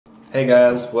Hey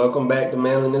guys, welcome back to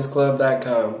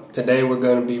Manlinessclub.com. Today we're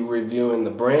going to be reviewing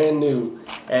the brand new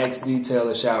Axe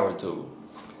Detailer shower tool.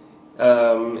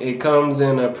 It comes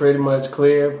in a pretty much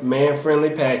clear,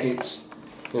 man-friendly package,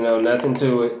 nothing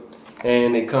to it.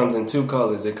 And it comes in two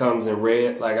colors. It comes in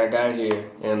red, like I got here,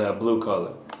 and a blue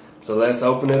color. So let's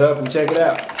open it up and check it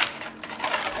out.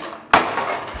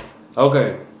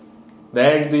 Okay, the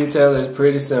Axe Detailer is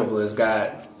pretty simple. It's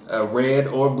got a red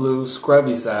or blue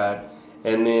scrubby side,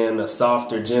 and then a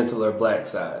softer, gentler black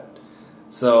side.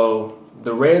 So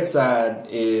the red side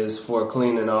is for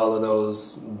cleaning all of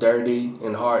those dirty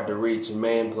and hard to reach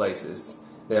man places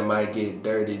that might get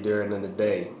dirty during the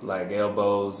day, like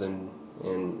elbows and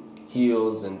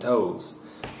heels and toes.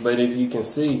 But if you can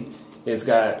see, it's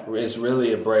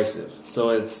really abrasive. So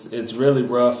it's really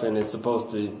rough, and it's supposed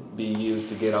to be used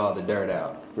to get all the dirt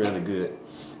out really good.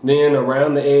 Then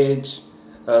around the edge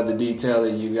of the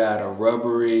detailer, you got a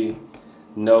rubbery,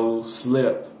 no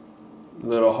slip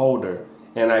little holder,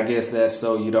 and I guess that's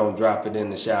so you don't drop it in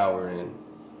the shower and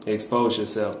expose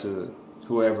yourself to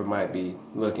whoever might be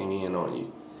looking in on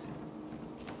you.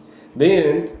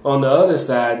 Then on the other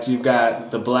side, you've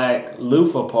got the black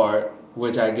loofah part,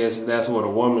 which I guess that's what a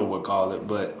woman would call it,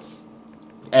 but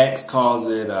Axe calls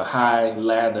it a high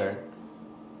lather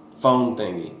foam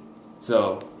thingy.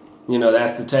 So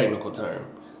that's the technical term.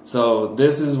 So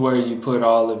this is where you put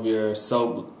all of your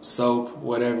soap,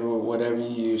 whatever you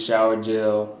use, shower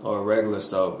gel or regular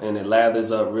soap, and it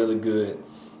lathers up really good,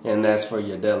 and that's for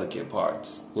your delicate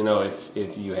parts,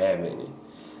 if you have any.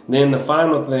 Then the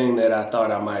final thing that I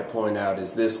thought I might point out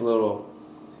is this little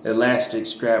elastic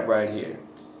strap right here.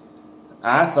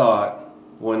 I thought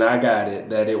when I got it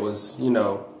that it was,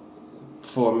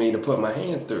 for me to put my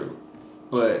hands through,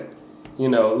 but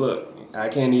look, I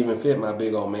can't even fit my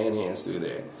big old man hands through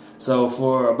there. So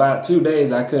for about 2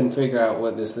 days, I couldn't figure out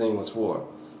what this thing was for.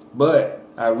 But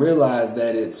I realized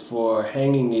that it's for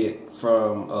hanging it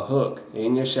from a hook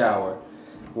in your shower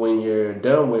when you're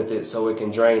done with it, so it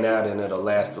can drain out and it'll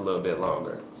last a little bit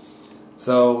longer.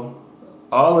 So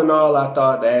all in all, I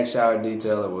thought the Axe Shower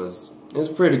Detailer it's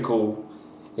pretty cool.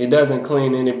 It doesn't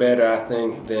clean any better, I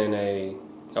think, than a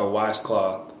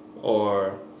washcloth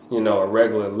or a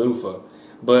regular loofah.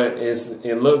 But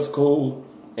it looks cool,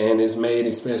 and it's made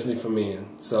especially for men.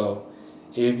 So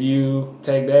if you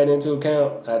take that into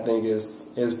account, I think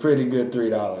it's pretty good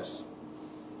 $3.